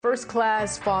First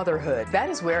Class Fatherhood. That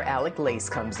is where Alec Lace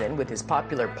comes in with his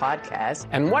popular podcast.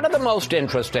 And one of the most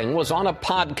interesting was on a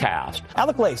podcast.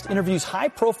 Alec Lace interviews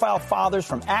high-profile fathers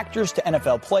from actors to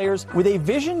NFL players with a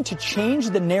vision to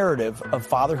change the narrative of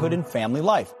fatherhood and family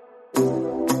life.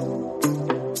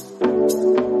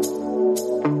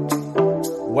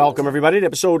 Welcome, everybody, to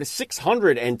episode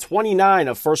 629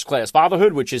 of First Class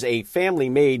Fatherhood, which is a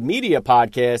family-made media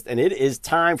podcast, and it is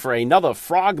time for another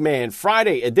Frogman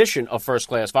Friday edition of First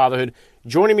Class Fatherhood.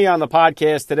 Joining me on the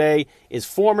podcast today is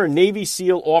former Navy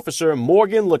SEAL officer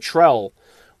Morgan Luttrell.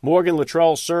 Morgan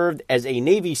Luttrell served as a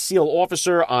Navy SEAL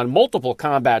officer on multiple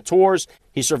combat tours.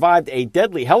 He survived a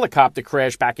deadly helicopter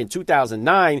crash back in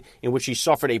 2009 in which he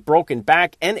suffered a broken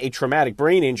back and a traumatic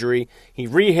brain injury. He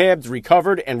rehabbed,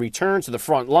 recovered, and returned to the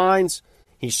front lines.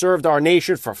 He served our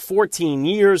nation for 14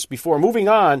 years before moving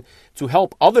on to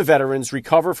help other veterans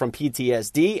recover from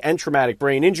PTSD and traumatic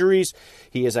brain injuries.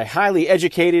 He is a highly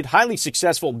educated, highly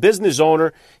successful business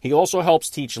owner. He also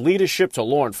helps teach leadership to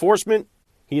law enforcement.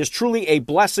 He is truly a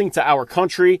blessing to our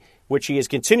country, which he is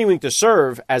continuing to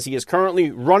serve as he is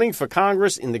currently running for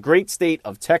Congress in the great state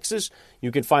of Texas.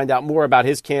 You can find out more about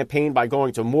his campaign by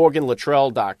going to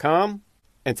morganluttrell.com.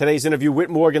 And today's interview with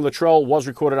Morgan Luttrell was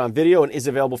recorded on video and is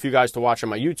available for you guys to watch on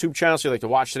my YouTube channel. So if you'd like to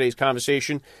watch today's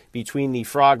conversation between the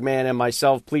Frogman and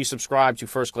myself, please subscribe to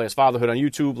First Class Fatherhood on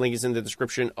YouTube. Link is in the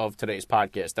description of today's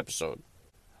podcast episode.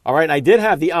 All right, and I did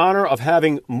have the honor of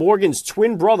having Morgan's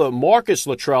twin brother, Marcus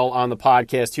Luttrell, on the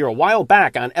podcast here a while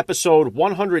back on episode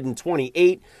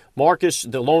 128. Marcus,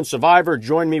 the lone survivor,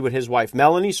 joined me with his wife,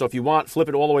 Melanie. So if you want, flip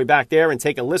it all the way back there and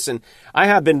take a listen. I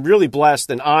have been really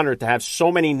blessed and honored to have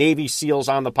so many Navy SEALs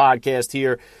on the podcast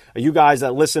here. You guys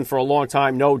that listen for a long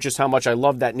time know just how much I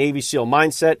love that Navy SEAL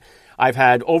mindset. I've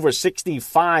had over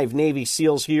 65 Navy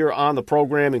SEALs here on the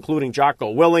program, including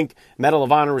Jocko Willink, Medal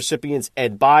of Honor recipients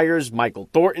Ed Byers, Michael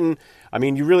Thornton. I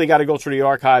mean, you really got to go through the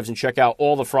archives and check out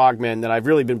all the frogmen that I've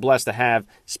really been blessed to have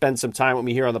spend some time with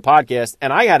me here on the podcast.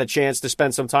 And I had a chance to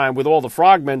spend some time with all the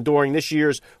frogmen during this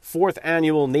year's 4th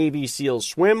annual Navy SEALs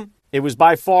swim. It was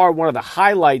by far one of the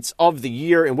highlights of the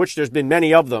year, in which there's been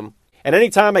many of them. And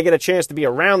anytime I get a chance to be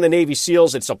around the Navy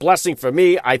SEALs, it's a blessing for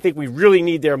me. I think we really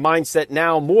need their mindset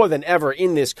now more than ever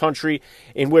in this country,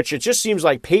 in which it just seems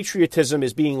like patriotism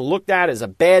is being looked at as a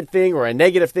bad thing or a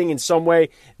negative thing in some way.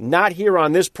 Not here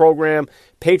on this program.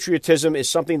 Patriotism is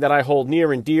something that I hold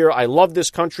near and dear. I love this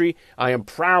country. I am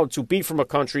proud to be from a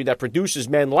country that produces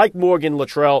men like Morgan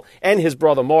Luttrell and his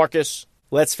brother Marcus.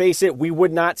 Let's face it, we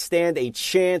would not stand a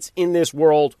chance in this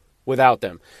world without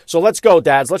them. So let's go,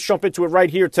 dads. Let's jump into it right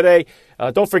here today.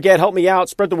 Don't forget, help me out.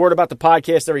 Spread the word about the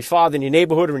podcast. Every father in your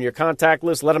neighborhood or in your contact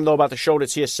list, let them know about the show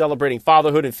that's here celebrating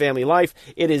fatherhood and family life.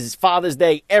 It is Father's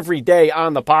Day every day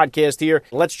on the podcast here.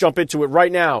 Let's jump into it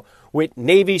right now with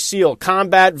Navy SEAL,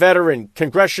 combat veteran,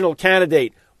 congressional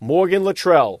candidate, Morgan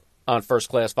Luttrell on First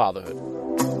Class Fatherhood.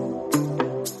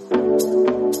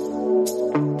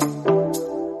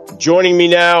 Joining me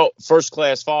now, First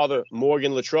Class Father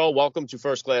Morgan Luttrell. Welcome to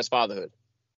First Class Fatherhood.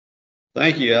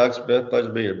 Thank you, Alex. Pleasure to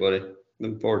be here, buddy.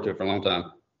 Looking forward to it for a long time.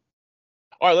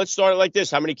 All right, let's start it like this.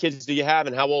 How many kids do you have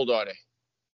and how old are they?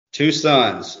 2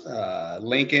 sons.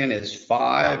 Lincoln is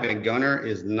 5 and Gunner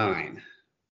is 9.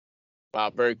 Wow,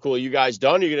 very cool. You guys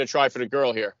done? Or you're going to try for the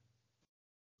girl here?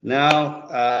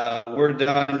 No, we're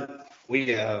done.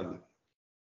 We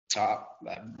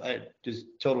just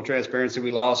total transparency.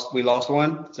 We lost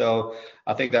one. So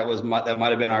I think that might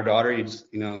have been our daughter.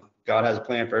 God has a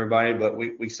plan for everybody, but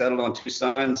we settled on 2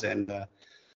 sons, and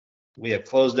we have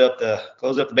closed up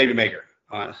the baby maker.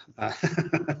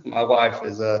 My wife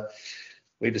is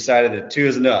we decided that 2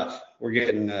 is enough. We're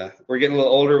getting a little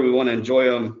older. We want to enjoy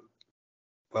them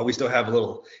while we still have a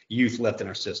little youth left in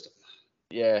our system.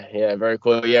 Yeah, very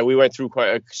cool. Yeah, we went through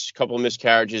quite a couple of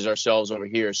miscarriages ourselves over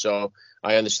here, so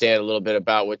I understand a little bit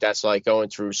about what that's like going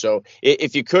through. So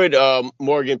if you could,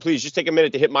 Morgan, please just take a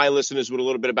minute to hit my listeners with a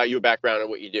little bit about your background and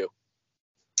what you do.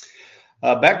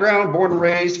 Background, born and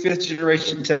raised, 5th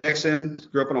generation Texan,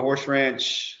 grew up on a horse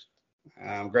ranch,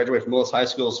 graduated from Willis High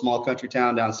School, a small country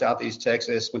town down southeast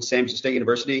Texas, went to Sam Houston State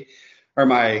University, earned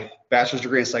my bachelor's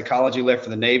degree in psychology, left for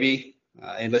the Navy.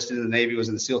 Enlisted in the Navy, was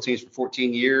in the SEAL teams for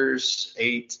 14 years,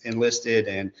 8 enlisted,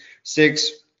 and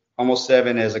 6, almost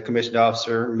 7 as a commissioned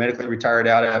officer. Medically retired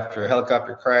out after a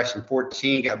helicopter crash in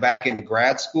 14. Got back into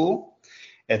grad school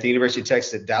at the University of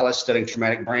Texas at Dallas, studying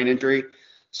traumatic brain injury.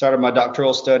 Started my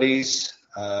doctoral studies.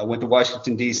 Went to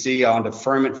Washington, D.C. on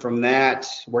deferment from that.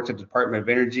 Worked at the Department of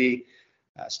Energy.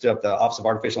 Stood up the Office of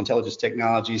Artificial Intelligence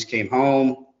Technologies. Came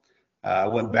home.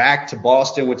 Went back to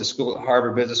Boston, went to school at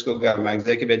Harvard Business School, got my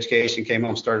executive education, came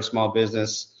home, started a small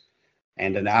business.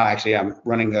 And now actually I'm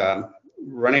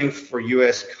running for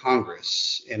U.S.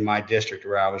 Congress in my district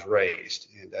where I was raised,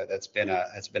 and that's been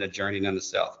a journey in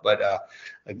itself. But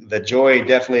the joy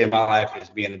definitely in my life is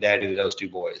being a daddy to those two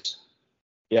boys.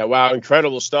 Yeah, wow,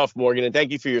 incredible stuff, Morgan, and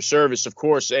thank you for your service, of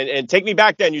course. And take me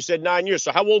back then. You said 9 years.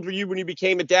 So how old were you when you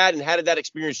became a dad, and how did that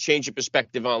experience change your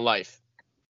perspective on life?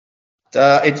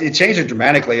 It changed it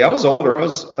dramatically. I was older. I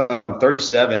was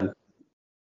 37.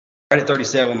 Right at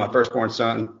 37 when my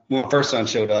first son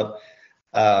showed up.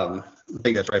 I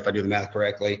think that's right if I do the math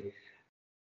correctly.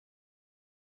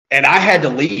 And I had to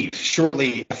leave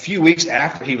shortly, a few weeks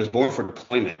after he was born, for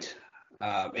deployment.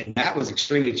 And that was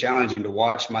extremely challenging to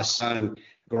watch my son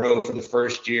grow for the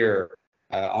first year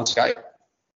on Skype.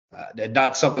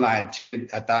 Not something I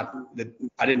thought that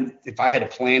if I had to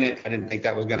plan it, I didn't think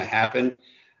that was going to happen.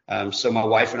 So my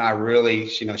wife and I really,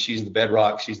 she's the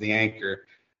bedrock, she's the anchor.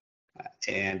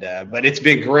 But it's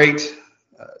been great.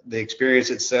 The experience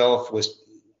itself was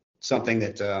something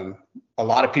that a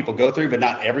lot of people go through, but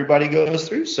not everybody goes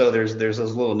through. So there's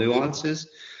those little nuances.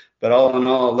 But all in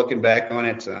all, looking back on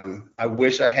it, I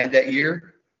wish I had that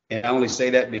year. And I only say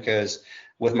that because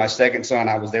with my second son,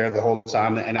 I was there the whole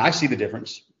time, and I see the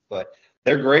difference. But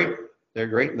they're great. They're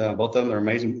great. Both of them are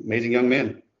amazing young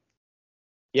men.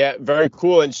 Yeah, very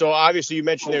cool. And so obviously you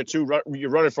mentioned there too, you're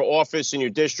running for office in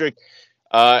your district.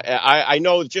 I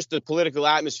know just the political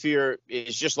atmosphere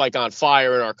is just like on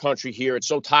fire in our country here. It's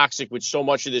so toxic with so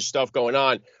much of this stuff going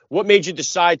on. What made you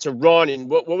decide to run, and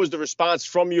what was the response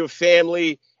from your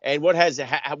family, and what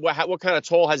kind of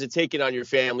toll has it taken on your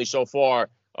family so far,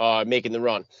 making the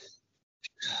run?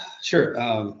 Sure.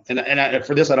 And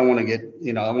for this, I don't want to get,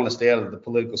 I want to stay out of the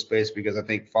political space because I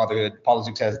think fatherhood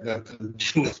politics has nothing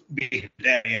to do with being a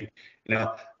daddy.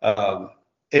 And,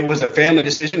 it was a family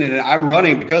decision, and I'm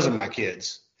running because of my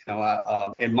kids.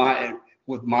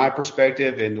 With my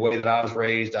perspective and the way that I was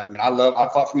raised, I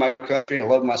fought for my country. I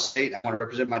love my state. I want to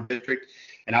represent my district,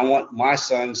 and I want my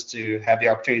sons to have the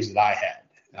opportunities that I had.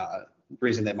 The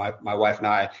reason that my wife and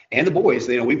I and the boys,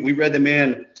 we read them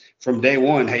in from day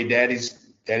one. Hey, Daddy's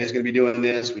going to be doing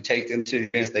this. We take them to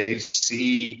events. They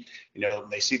see,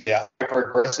 they see the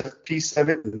hyper-aggressive piece of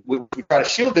it. And we try to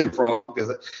shield them from it because,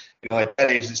 at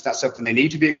that age, it's not something they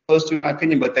need to be exposed to, in my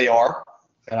opinion, but they are.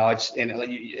 And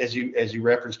as you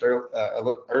referenced a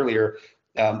little earlier,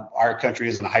 our country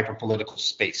is in a hyper-political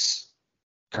space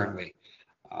currently.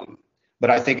 But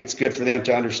I think it's good for them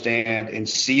to understand and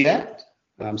see that.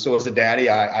 So as a daddy,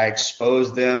 I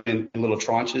expose them in little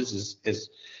tranches is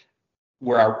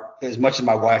where as much as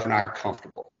my wife and I are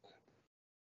comfortable.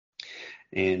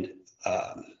 And,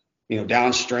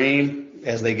 downstream,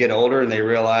 as they get older and they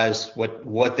realize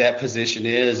what that position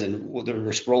is and what the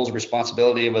roles and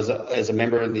responsibility of as a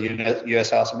member of the U.S.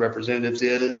 House of Representatives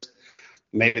is,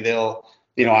 maybe they'll,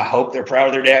 I hope they're proud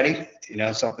of their daddy.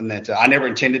 Something that I never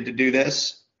intended to do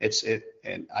this. A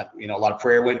lot of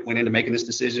prayer went into making this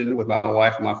decision with my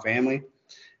wife and my family.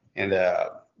 And,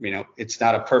 it's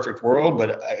not a perfect world,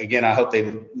 but again, I hope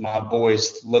my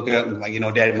boys look up and like,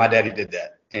 Daddy, my daddy did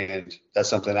that. And that's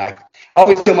something I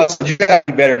always tell myself, you gotta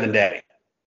be better than daddy.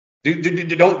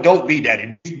 Don't be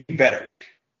daddy, be better.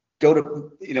 Go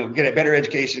to, get a better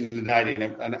education than daddy.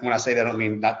 And when I say that, I don't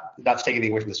mean not taking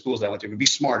anything away from the schools that I went to, but be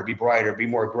smarter, be brighter, be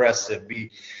more aggressive,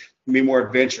 be more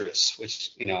adventurous,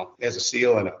 which, as a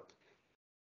SEAL and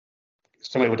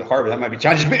somebody went to Harvard, that might be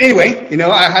challenging. But anyway,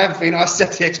 I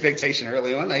set the expectation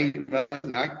early on. I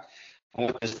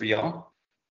want this for y'all.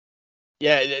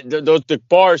 Yeah, the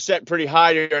bar is set pretty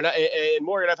high here. And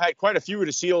Morgan, I've had quite a few of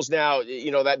the SEALs now,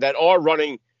 that are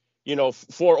running,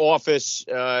 for office.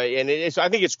 And I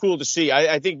think it's cool to see.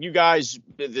 I think you guys,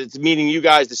 meaning you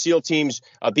guys, the SEAL teams,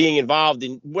 being involved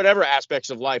in whatever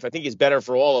aspects of life, I think is better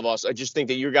for all of us. I just think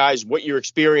that you guys, what your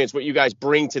experience, what you guys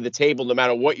bring to the table, no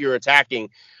matter what you're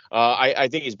attacking, I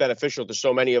think is beneficial to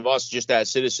so many of us just as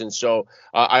citizens. So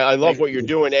I love what you're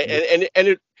doing.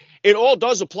 And it all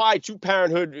does apply to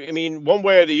parenthood. I mean, one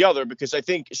way or the other, because I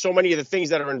think so many of the things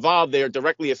that are involved there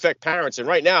directly affect parents. And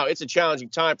right now it's a challenging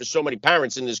time for so many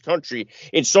parents in this country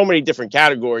in so many different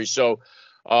categories. So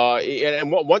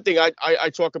and one thing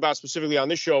I talk about specifically on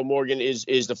this show, Morgan,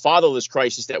 is the fatherless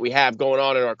crisis that we have going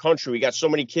on in our country. We got so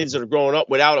many kids that are growing up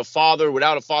without a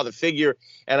father figure.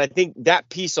 And I think that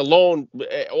piece alone,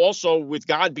 also with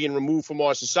God being removed from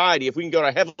our society, if we can get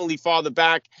our Heavenly Father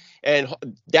back and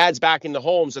dads back in the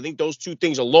homes, I think those two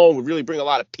things alone would really bring a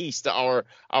lot of peace to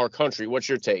our country. What's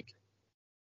your take?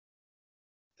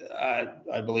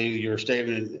 I believe your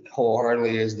statement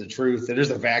wholeheartedly is the truth.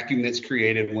 There's a vacuum that's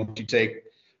created when you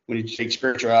take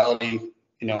spirituality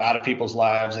out of people's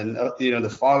lives, and the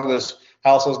fatherless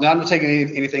households. Not to take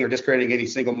anything or discrediting any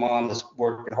single mom that's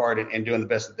working hard and doing the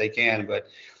best that they can, but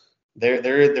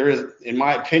there is, in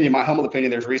my opinion, my humble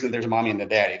opinion, there's a reason there's a mommy and a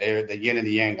daddy. They're the yin and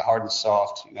the yang, the hard and the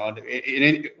soft.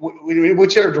 In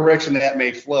whichever direction that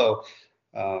may flow.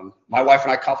 My wife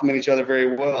and I complement each other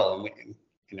very well, and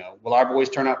will our boys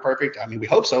turn out perfect? I mean, we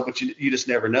hope so, but you just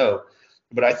never know.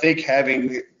 But I think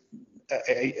having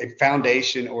a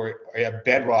foundation or a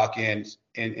bedrock in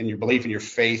your belief in your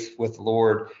faith with the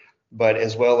Lord, but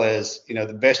as well as,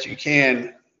 the best you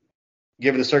can,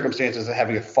 given the circumstances of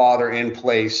having a father in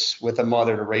place with a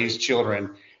mother to raise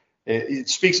children, it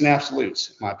speaks in absolutes,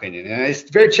 in my opinion. And it's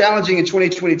very challenging in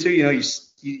 2022.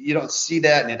 You don't see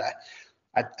that. And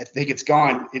I think it's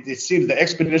gone. It seems the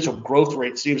exponential growth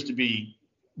rate seems to be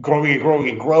growing and growing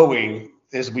and growing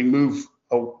as we move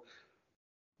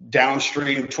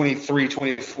downstream 23,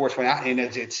 24, 29, and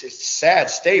it's a sad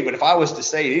state. But if I was to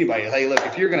say to anybody, hey, look,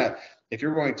 if you're going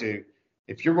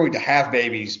to have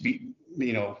babies,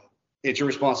 it's your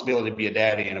responsibility to be a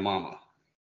daddy and a mama.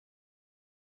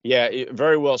 Yeah,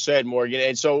 very well said, Morgan.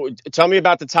 And so tell me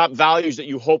about the top values that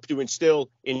you hope to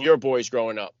instill in your boys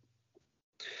growing up.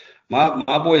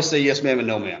 My boys say yes, ma'am, and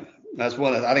no, ma'am. That's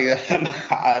one of, I think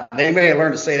they may have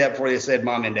learned to say that before they said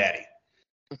mom and daddy.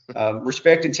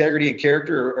 Respect, integrity, and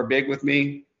character are big with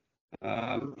me.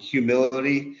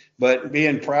 Humility, but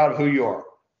being proud of who you are.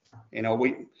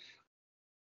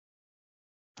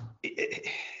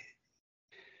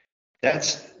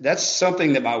 That's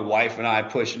something that my wife and I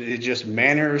push. It's just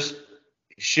manners,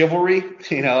 chivalry.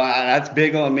 That's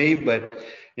big on me. But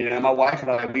my wife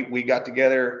and I, we got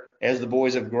together as the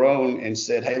boys have grown and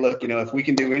said, hey, look, if we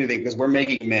can do anything, because we're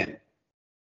making men.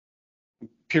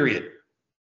 Period.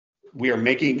 We are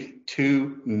making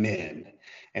two men.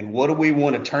 And what do we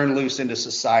want to turn loose into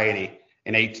society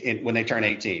when they turn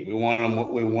 18? We want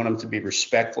them to be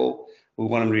respectful. We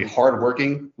want them to be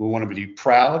hardworking. We want them to be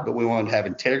proud, but we want them to have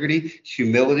integrity,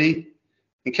 humility,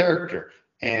 and character.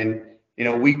 And,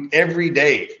 we every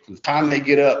day, from the time they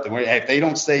get up, if they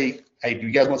don't say, hey, do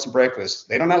you guys want some breakfast?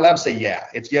 They're not allowed to say yeah.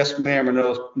 It's yes, ma'am,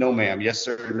 or no, ma'am. Yes,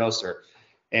 sir, or no, sir.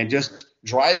 And just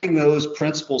driving those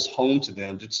principles home to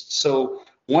them. Just so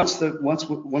once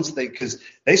because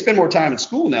they spend more time in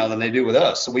school now than they do with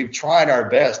us. So we've tried our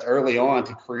best early on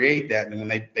to create that. And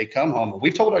when they come home,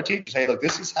 we've told our teachers, hey, look,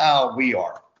 this is how we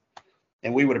are.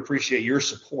 And we would appreciate your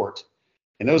support.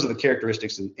 And those are the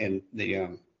characteristics and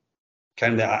the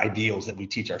kind of the ideals that we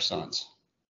teach our sons.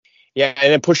 Yeah,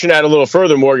 and then pushing that a little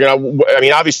further, Morgan, I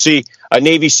mean, obviously a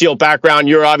Navy SEAL background,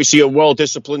 you're obviously a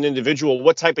well-disciplined individual.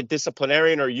 What type of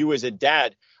disciplinarian are you as a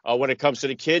dad when it comes to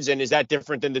the kids? And is that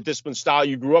different than the discipline style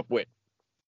you grew up with?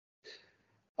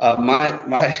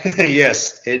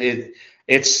 Yes,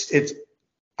 it's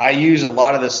I use a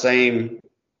lot of the same.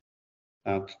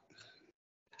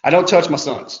 I don't touch my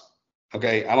sons.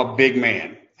 Okay. I'm a big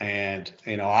man and,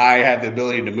 I have the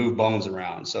ability to move bones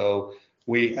around. So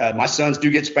my sons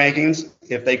do get spankings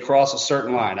if they cross a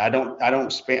certain line.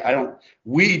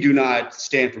 We do not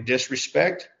stand for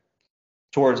disrespect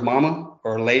towards mama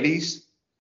or ladies.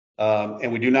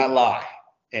 And we do not lie.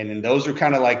 And those are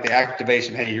kind of like the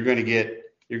activation. Hey, you're going to get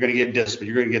discipline.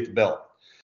 You're going to get the belt.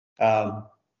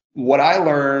 What I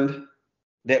learned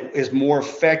that is more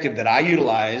effective that I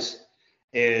utilize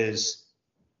is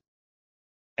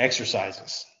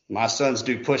exercises. My sons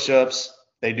do push-ups.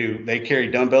 They carry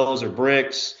dumbbells or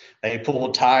bricks. They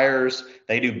pull tires.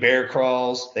 They do bear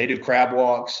crawls. They do crab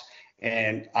walks.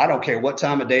 And I don't care what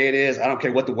time of day it is. I don't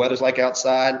care what the weather's like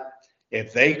outside.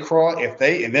 If they crawl,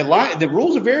 the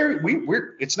rules are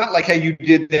it's not like, hey, you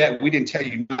did that, we didn't tell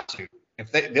you not to.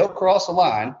 They'll cross a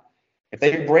line. If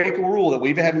they break a rule that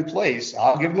we've had in place,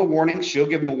 I'll give them a warning. She'll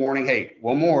give them a warning. Hey,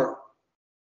 one more,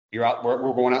 you're out.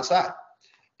 We're going outside.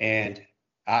 And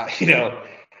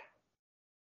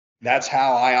that's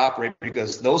how I operate,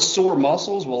 because those sore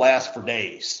muscles will last for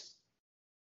days.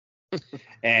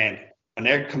 And when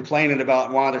they're complaining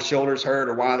about why their shoulders hurt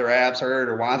or why their abs hurt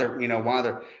or why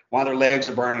their legs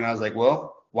are burning, I was like,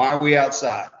 well, why are we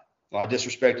outside? Well, I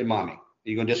disrespected mommy.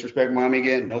 You gonna disrespect mommy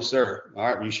again? No, sir. All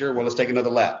right, are you sure? Well, let's take another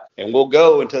lap. And we'll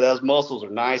go until those muscles are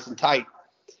nice and tight.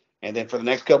 And then for the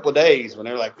next couple of days, when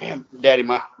they're like, man, daddy,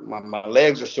 my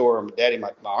legs are sore. Daddy,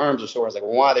 my arms are sore. I was like,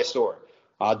 well, why are they sore?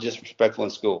 I was disrespectful in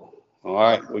school. All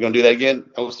right, we're gonna do that again?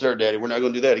 No, sir, daddy, we're not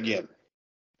gonna do that again.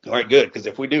 All right, good, because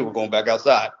if we do, we're going back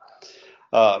outside.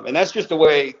 And that's just the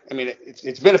way. I mean,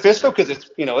 it's beneficial because it's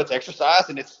exercise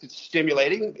and it's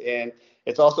stimulating, and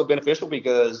it's also beneficial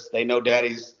because they know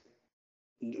daddy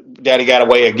got a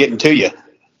way of getting to you.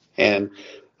 And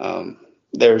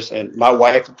and my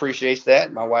wife appreciates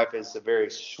that. My wife is a very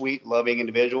sweet, loving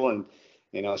individual, and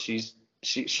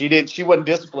she wasn't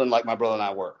disciplined like my brother and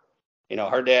I were.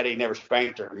 Her daddy never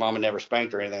spanked her, mama never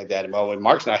spanked her, or anything like that. And when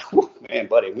Mark's and I, man,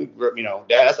 buddy, we grew, Dad,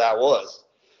 that's how I was.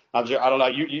 I don't know,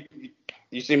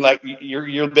 you seem like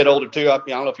you're a bit older too. I don't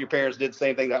know if your parents did the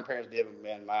same thing that my parents did, but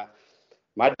man,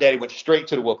 my daddy went straight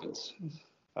to the whoopings.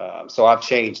 So I've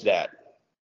changed that.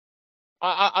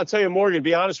 I'll tell you, Morgan, to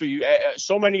be honest with you,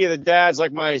 so many of the dads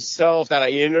like myself that I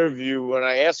interview, when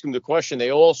I ask them the question,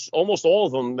 almost all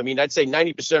of them, I mean, I'd say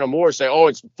 90% or more say, oh,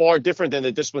 it's far different than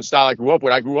the discipline style I grew up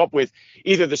with. I grew up with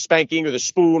either the spanking or the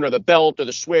spoon or the belt or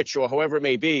the switch or however it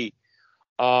may be.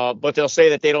 But they'll say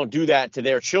that they don't do that to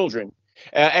their children.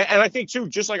 And I think, too,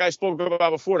 just like I spoke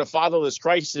about before, the fatherless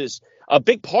crisis, a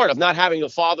big part of not having a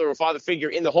father or father figure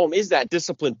in the home is that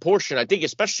discipline portion. I think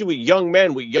especially with young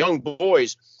men, with young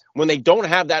boys, when they don't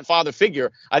have that father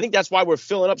figure, I think that's why we're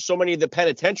filling up so many of the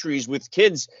penitentiaries with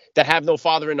kids that have no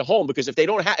father in the home. Because if they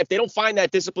don't find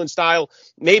that discipline style,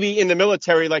 maybe in the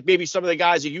military, like maybe some of the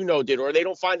guys that did, or they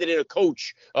don't find it in a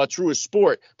coach through a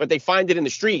sport, but they find it in the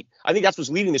street. I think that's what's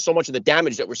leading to so much of the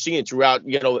damage that we're seeing throughout,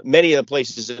 many of the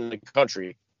places in the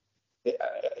country.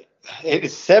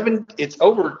 It's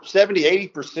over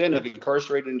 70-80% of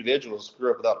incarcerated individuals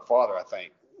grew up without a father, I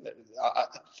think. I'm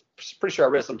pretty sure I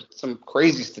read some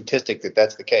crazy statistic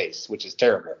that's the case, which is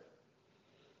terrible.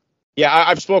 Yeah,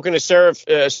 I've spoken to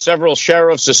several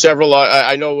sheriffs,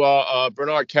 I know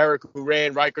Bernard Carrick, who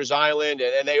ran Rikers Island,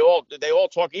 and they all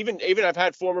talk. Even I've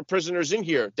had former prisoners in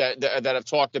here that have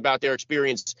talked about their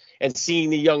experience and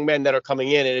seeing the young men that are coming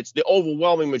in, and it's the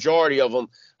overwhelming majority of them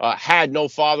had no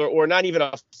father or not even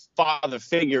a father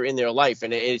figure in their life,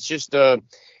 and it's just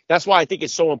that's why I think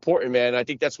it's so important, man. I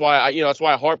think that's why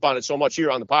I harp on it so much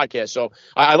here on the podcast. So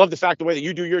I love the fact the way that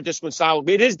you do your discipline style.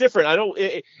 It is different.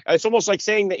 It's almost like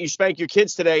saying that you spank your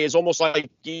kids today is almost like,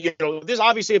 there's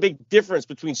obviously a big difference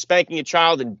between spanking a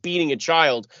child and beating a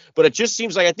child. But it just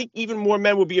seems like I think even more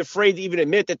men would be afraid to even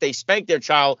admit that they spank their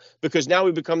child, because now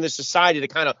we become this society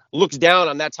that kind of looks down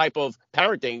on that type of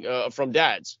parenting from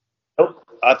dads.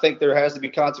 I think there has to be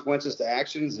consequences to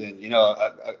actions, and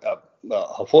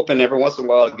a whooping every once in a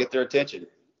while to get their attention.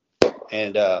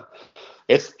 And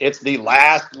it's the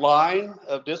last line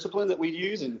of discipline that we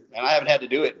use, and I haven't had to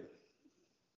do it in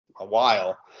a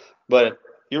while. But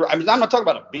I'm not talking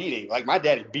about a beating. Like my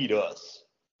daddy beat us,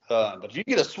 but if you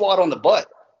get a swat on the butt,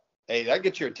 hey, that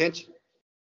gets your attention.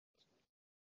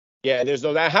 Yeah, there's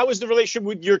no that. How is the relationship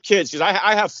with your kids? Because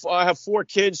I have 4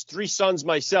 kids, 3 sons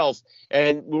myself,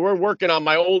 and we're working on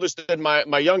my oldest and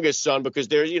my youngest son, because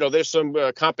there's some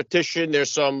competition,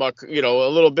 there's some a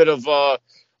little bit of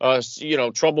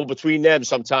trouble between them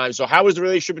sometimes. So how is the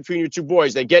relationship between your 2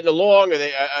 boys? They getting along?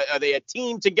 Are they a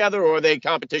team together, or are they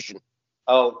competition?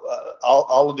 Oh,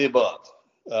 all of the above.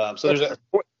 So there's a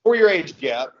 4-year age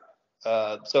gap.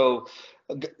 So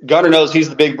Gunner knows he's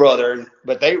the big brother,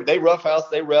 but they roughhouse,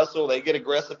 they wrestle, they get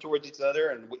aggressive towards each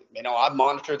other, and I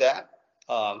monitor that.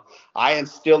 I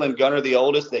instill in Gunner, the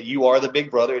oldest, that you are the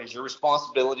big brother. It is your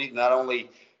responsibility to not only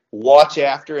watch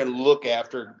after and look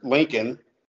after Lincoln,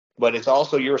 but it's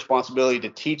also your responsibility to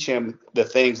teach him the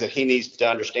things that he needs to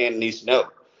understand and needs to know.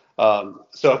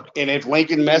 So if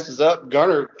Lincoln messes up,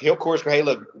 Gunner, he'll course, hey,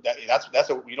 look,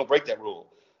 you don't break that rule.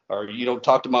 Or you don't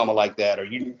talk to mama like that, or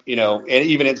and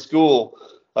even in school,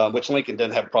 which Lincoln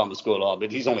doesn't have a problem with school at all,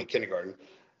 but he's only in kindergarten.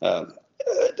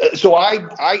 So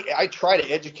I try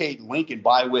to educate Lincoln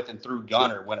by, with, and through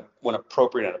Gunner when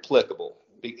appropriate and applicable,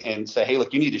 and say, hey,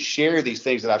 look, you need to share these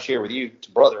things that I've shared with you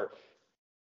to brother,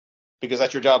 because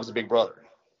that's your job as a big brother.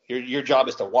 Your job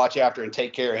is to watch after and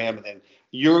take care of him, and then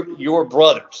your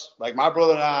brothers, like my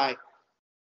brother and I,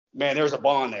 man, there's a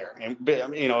bond there, and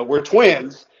we're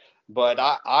twins. But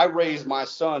I raise my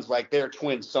sons like they're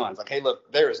twin sons. Like, hey, look,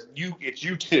 it's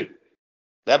you two.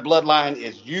 That bloodline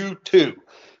is you two.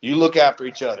 You look after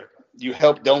each other. You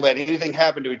help. Don't let anything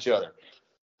happen to each other.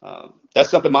 That's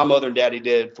something my mother and daddy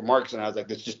did for Marcus and I. Was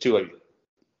like, it's just 2 of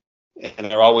you.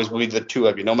 And there always will be the 2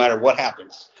 of you. No matter what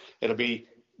happens, it'll be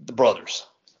the brothers.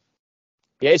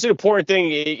 Yeah, it's an important thing,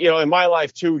 in my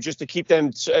life, too, just to keep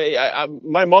them.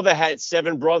 My mother had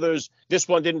 7 brothers. This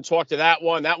one didn't talk to that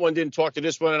one. That one didn't talk to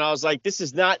this one. And I was like, this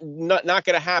is not going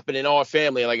to happen in our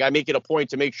family. Like, I make it a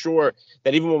point to make sure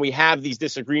that even when we have these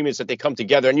disagreements, that they come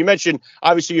together. And you mentioned,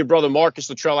 obviously, your brother, Marcus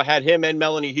Luttrell. I had him and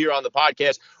Melanie here on the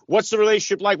podcast. What's the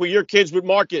relationship like with your kids with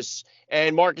Marcus,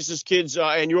 and Marcus's kids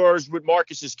and yours with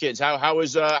Marcus's kids? How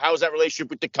is that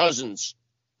relationship with the cousins?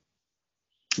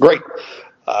 Great.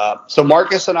 So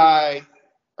Marcus and I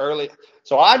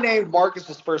I named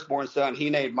Marcus's firstborn son. He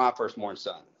named my firstborn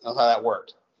son. That's how that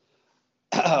worked.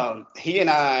 he and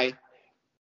I,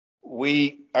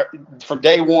 from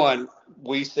day one,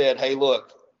 we said, hey,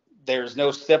 look, there's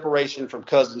no separation from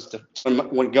cousins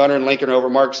when Gunnar and Lincoln are over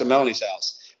Marcus and Melanie's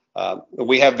house.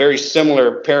 We have very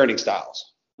similar parenting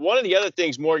styles. One of the other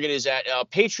things, Morgan, is that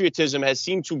patriotism has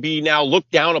seemed to be now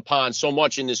looked down upon so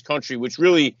much in this country, which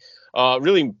really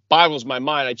boggles my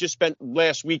mind. I just spent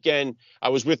last weekend, I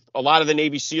was with a lot of the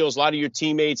Navy SEALs, a lot of your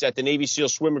teammates at the Navy SEAL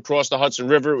swim across the Hudson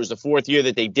River. It was the 4th year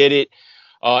that they did it.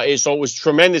 So it was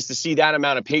tremendous to see that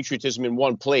amount of patriotism in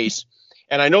one place.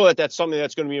 And I know that that's something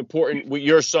that's going to be important with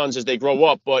your sons as they grow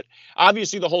up. But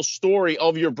obviously, the whole story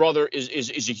of your brother is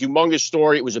a humongous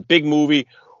story. It was a big movie.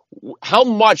 How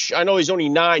much, I know he's only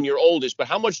 9, your oldest, but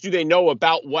how much do they know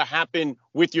about what happened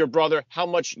with your brother, how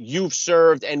much you've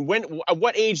served, and at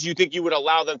what age do you think you would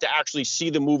allow them to actually see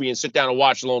the movie and sit down and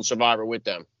watch Lone Survivor with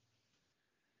them?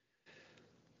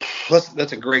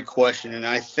 That's a great question. And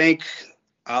I think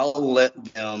I'll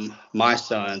let them, my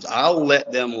sons, I'll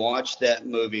let them watch that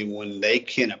movie when they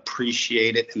can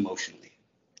appreciate it emotionally.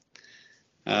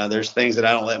 There's things that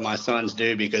I don't let my sons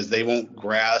do because they won't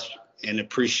grasp and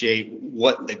appreciate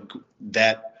what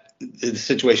the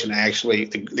situation actually,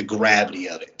 the gravity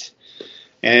of it.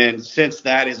 And since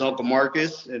that is Uncle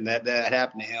Marcus and that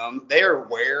happened to him, they are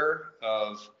aware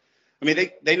of, I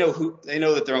mean, they know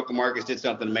that their Uncle Marcus did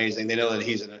something amazing. They know that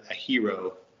he's a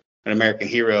hero, an American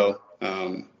hero.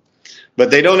 But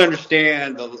they don't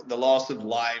understand the loss of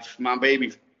life. My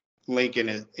baby Lincoln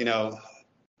is,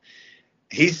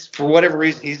 he's, for whatever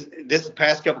reason, this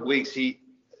past couple of weeks, if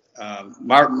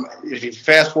you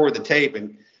fast forward the tape,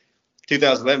 in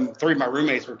 2011, 3 of my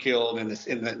roommates were killed in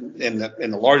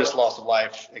the largest loss of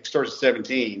life, extortion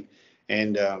 17,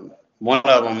 and one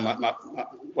of them,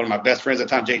 one of my best friends at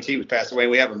the time, JT, was passed away.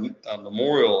 We have a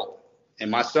memorial,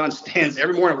 and my son stands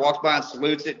every morning, walks by and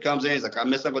salutes it, comes in, he's like, I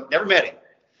miss him, but never met him.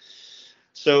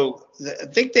 So I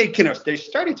think they're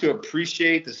starting to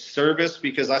appreciate the service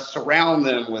because I surround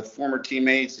them with former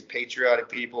teammates and patriotic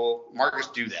people. Marcus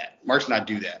and I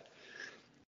do that.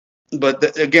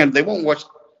 But again, they won't watch.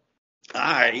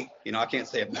 I can't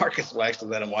say if Marcus will actually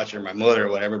let them watch it or my mother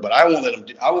or whatever, but I won't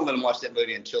let them watch that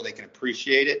movie until they can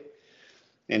appreciate it.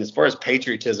 And as far as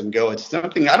patriotism go, it's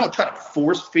something I don't try to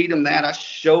force feed them that. I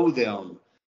show them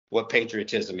what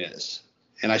patriotism is,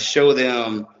 and I show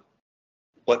them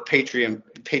what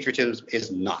patriotism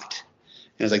is not.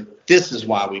 And it's like, this is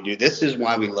why we do. This is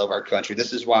why we love our country.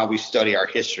 This is why we study our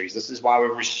histories. This is why we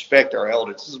respect our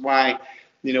elders. This is why,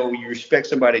 you respect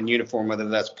somebody in uniform, whether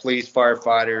that's police,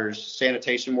 firefighters,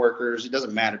 sanitation workers. It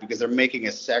doesn't matter because they're making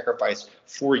a sacrifice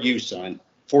for you, son,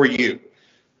 for you.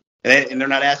 And they're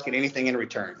not asking anything in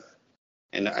return.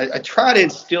 And I try to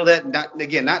instill that,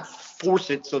 not force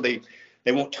it so they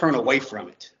won't turn away from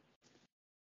it.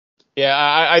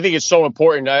 Yeah, I think it's so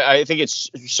important. I think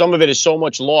some of it is so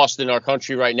much lost in our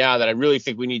country right now that I really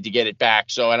think we need to get it back.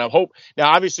 So, and I hope now,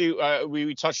 obviously,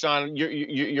 we touched on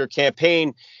your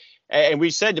campaign, and we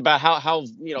said about how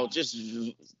just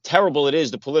terrible it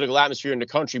is, the political atmosphere in the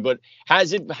country. But how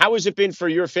has it been for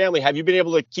your family? Have you been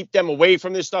able to keep them away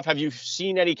from this stuff? Have you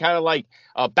seen any kind of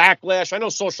backlash? I know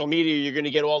social media, you're going to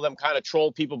get all them kind of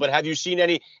troll people, but have you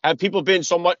seen have people been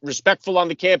somewhat respectful on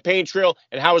the campaign trail?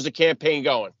 And how is the campaign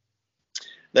going?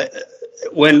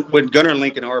 When Gunnar and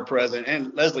Lincoln are president,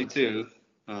 and Leslie too,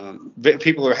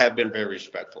 people have been very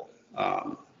respectful,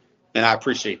 and I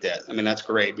appreciate that. I mean, that's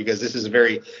great because this is a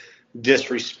very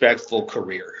disrespectful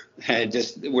career. And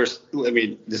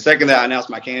the second that I announced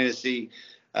my candidacy,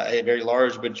 a very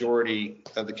large majority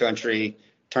of the country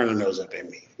turned their nose up at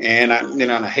me, and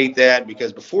I hate that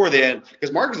because before then,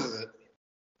 because Marcus is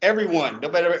everyone, no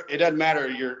matter, it doesn't matter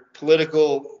your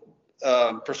political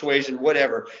persuasion,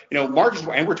 whatever, Marcus,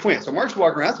 and we're twins. So Marcus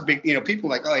walking around, that's a big,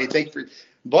 people like, oh, hey, thank you for,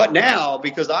 but now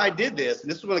because I did this, and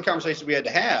this is one of the conversations we had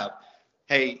to have.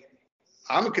 Hey,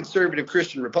 I'm a conservative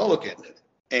Christian Republican,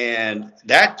 and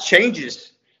that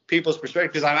changes people's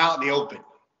perspective because I'm out in the open.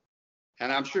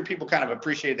 And I'm sure people kind of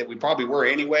appreciate that we probably were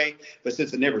anyway, but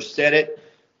since I never said it,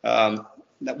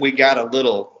 that we got a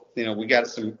little,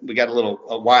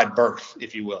 a wide berth,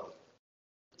 if you will.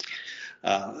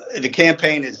 The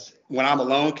campaign is, when I'm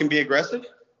alone, can be aggressive,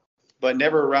 but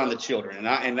never around the children. And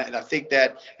I think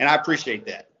that, and I appreciate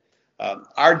that.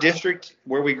 Our district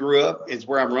where we grew up is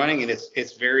where I'm running, and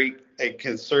it's very a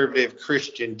conservative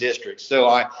Christian district. So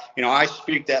I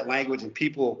speak that language, and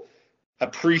people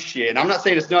appreciate it. And I'm not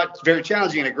saying it's not very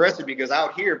challenging and aggressive, because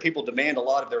out here people demand a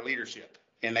lot of their leadership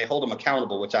and they hold them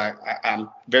accountable, which I'm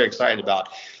very excited about.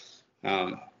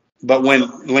 But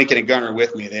when Lincoln and Gunnar are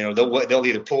with me, they'll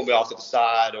either pull me off to the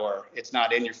side, or it's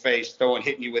not in your face,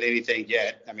 hitting you with anything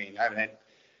yet. I mean,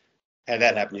 had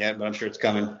that happen yet, but I'm sure it's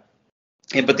coming.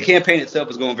 But the campaign itself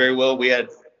was going very well.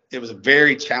 It was a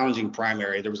very challenging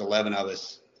primary. There was 11 of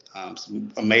us,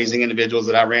 some amazing individuals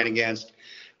that I ran against.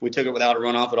 We took it without a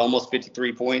runoff at almost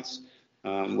 53 points,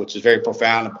 which is very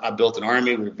profound. I built an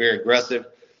army. We were very aggressive,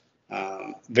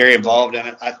 very involved in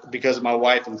it. Because of my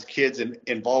wife and kids'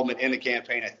 involvement in the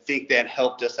campaign, I think that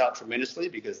helped us out tremendously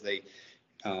because they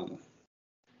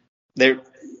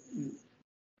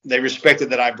respected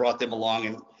that I brought them along,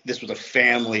 and this was a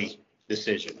family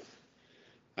decision.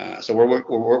 So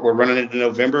we're running into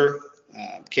November,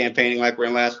 campaigning like we're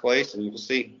in last place, and we'll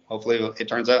see. Hopefully it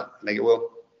turns out. I think it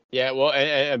will. Yeah, well,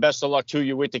 and best of luck to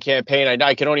you with the campaign.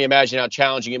 I can only imagine how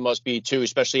challenging it must be too,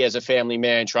 especially as a family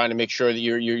man, trying to make sure that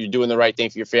you're doing the right thing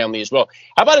for your family as well.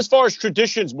 How about as far as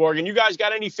traditions, Morgan? You guys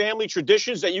got any family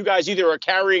traditions that you guys either are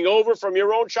carrying over from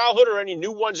your own childhood or any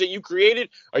new ones that you created?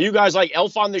 Are you guys like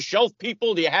Elf on the Shelf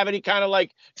people? Do you have any kind of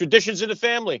like traditions in the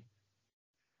family?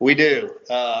 We do.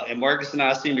 And Marcus and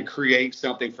I seem to create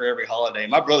something for every holiday.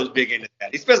 My brother's big into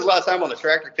that. He spends a lot of time on the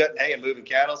tractor cutting hay and moving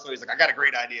cattle. So he's like, I got a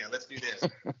great idea. Let's do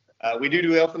this. We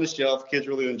do Elf on the Shelf. Kids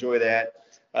really enjoy that.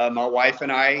 My wife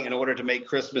and I, in order to make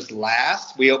Christmas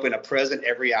last, we open a present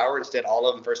every hour instead all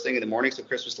of them first thing in the morning. So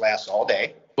Christmas lasts all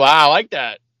day. Wow, I like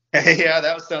that. Yeah,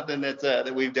 that was something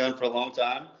that we've done for a long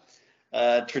time.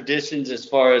 Traditions as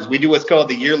far as we do what's called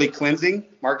the yearly cleansing.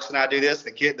 Marcus and I do this.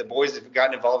 The boys have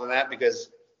gotten involved in that because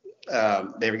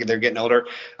they're getting older.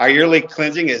 Our yearly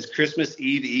cleansing is Christmas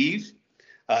Eve.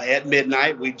 At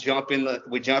midnight, we jump in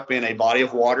a body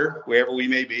of water wherever we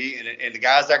may be, and the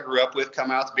guys I grew up with come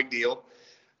out. It's a big deal,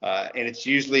 and it's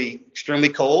usually extremely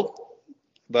cold,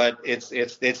 but it's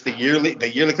the yearly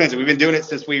cleansing. We've been doing it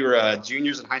since we were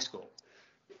juniors in high school.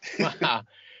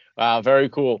 Wow, very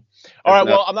cool. All right,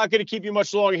 well, I'm not going to keep you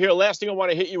much longer here. Last thing I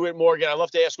want to hit you with, Morgan, I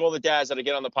love to ask all the dads that I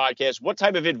get on the podcast, what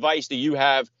type of advice do you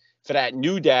have for that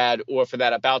new dad or for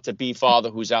that about-to-be father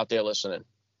who's out there listening?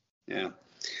 Yeah.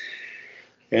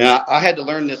 And I had to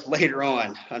learn this later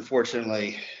on,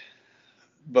 unfortunately,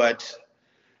 and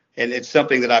it's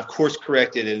something that I've course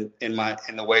corrected in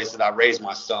the ways that I raise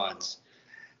my sons.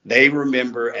 They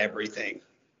remember everything.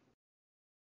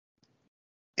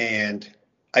 And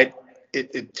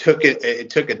it took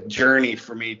a journey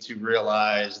for me to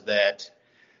realize that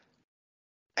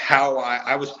how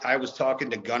I was talking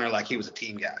to Gunner like he was a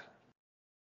team guy.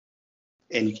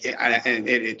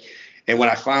 And when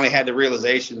I finally had the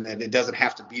realization that it doesn't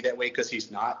have to be that way because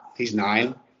he's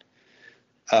 9,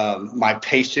 my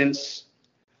patience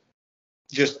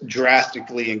just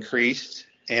drastically increased.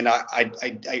 And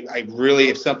I really,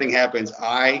 if something happens,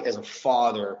 I, as a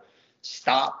father,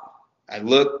 stop, I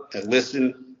look, I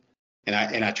listen, and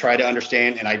I try to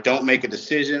understand, and I don't make a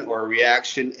decision or a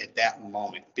reaction at that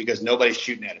moment because nobody's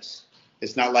shooting at us.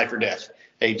 It's not life or death.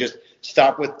 Hey, just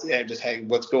stop hey,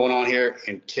 what's going on here,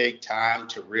 and take time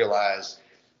to realize,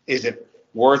 is it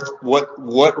worth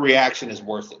what reaction is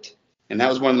worth it? And that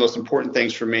was one of the most important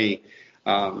things for me,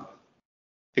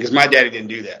 because my daddy didn't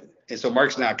do that. And so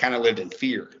Marcus and I kind of lived in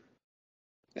fear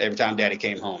every time daddy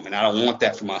came home, and I don't want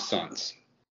that for my sons.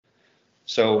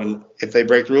 So if they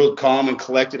break the rules, calm and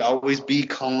collected, always be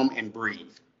calm and breathe.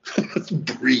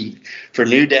 Breathe. For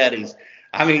new daddies.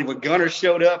 I mean, when Gunner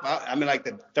showed up, like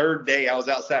the third day I was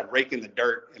outside raking the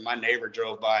dirt, and my neighbor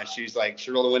drove by, and she's like,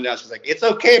 she rolled the window down. She's like, it's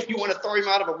okay if you want to throw him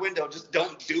out of a window, just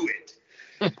don't do it.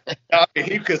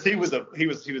 Because he was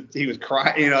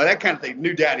crying, that kind of thing,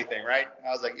 new daddy thing, right?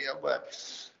 I was like, yeah, but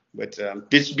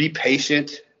just be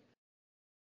patient,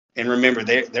 and remember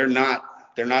they're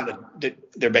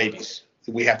babies.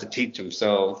 We have to teach them,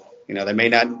 so they may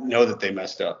not know that they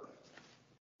messed up.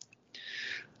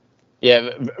 Yeah,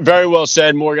 very well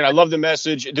said, Morgan. I love the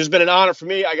message. This has been an honor for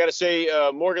me. I got to say,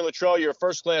 Morgan Luttrell, you're a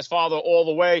first-class father all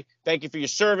the way. Thank you for your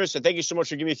service, and thank you so much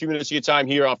for giving me a few minutes of your time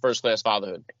here on First Class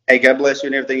Fatherhood. Hey, God bless you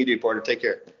and everything you do, partner. Take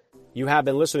care. You have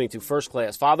been listening to First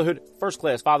Class Fatherhood. First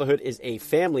Class Fatherhood is a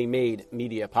family-made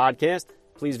media podcast.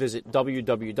 Please visit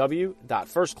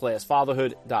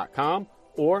www.firstclassfatherhood.com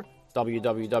or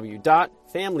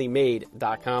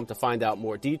www.familymade.com to find out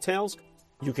more details.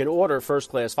 You can order First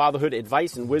Class Fatherhood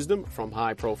advice and wisdom from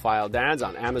high-profile dads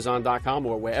on Amazon.com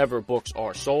or wherever books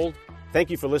are sold. Thank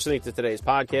you for listening to today's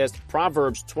podcast.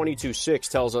 Proverbs 22:6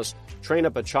 tells us, train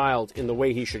up a child in the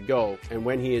way he should go, and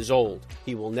when he is old,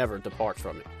 he will never depart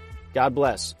from it. God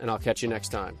bless, and I'll catch you next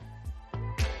time.